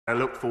I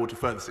look forward to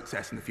further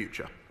success in the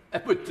future.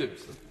 Edward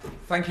Timpson.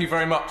 Thank you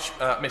very much,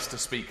 Mr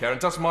Speaker.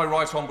 And does my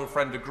right honourable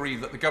friend agree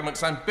that the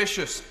government's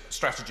ambitious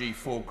strategy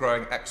for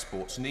growing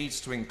exports needs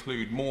to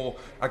include more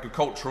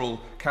agricultural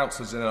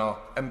councillors in our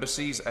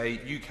embassies, a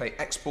UK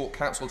export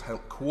council to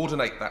help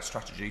coordinate that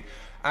strategy,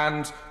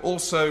 and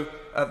also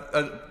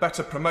a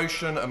better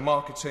promotion and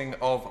marketing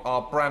of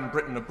our brand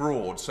Britain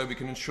abroad, so we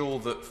can ensure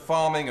that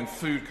farming and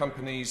food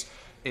companies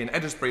in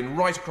Eddisbury and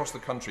right across the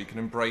country can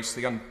embrace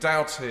the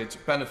undoubted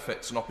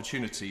benefits and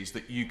opportunities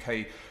that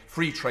UK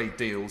free trade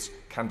deals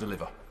can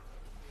deliver.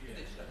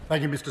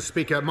 Thank you, Mr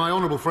Speaker. My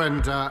honourable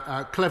friend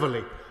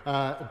cleverly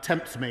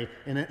tempts me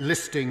in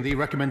listing the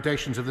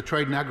recommendations of the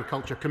Trade and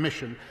Agriculture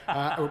Commission,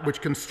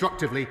 which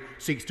constructively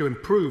seeks to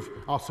improve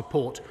our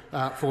support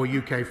for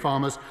UK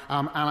farmers,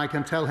 and I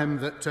can tell him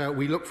that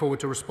we look forward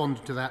to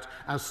responding to that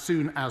as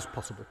soon as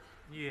possible.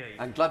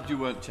 I'm glad you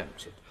weren't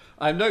tempted.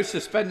 I am now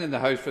suspending the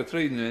House for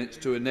 3 minutes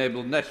to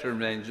enable necessary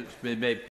arrangements to be made.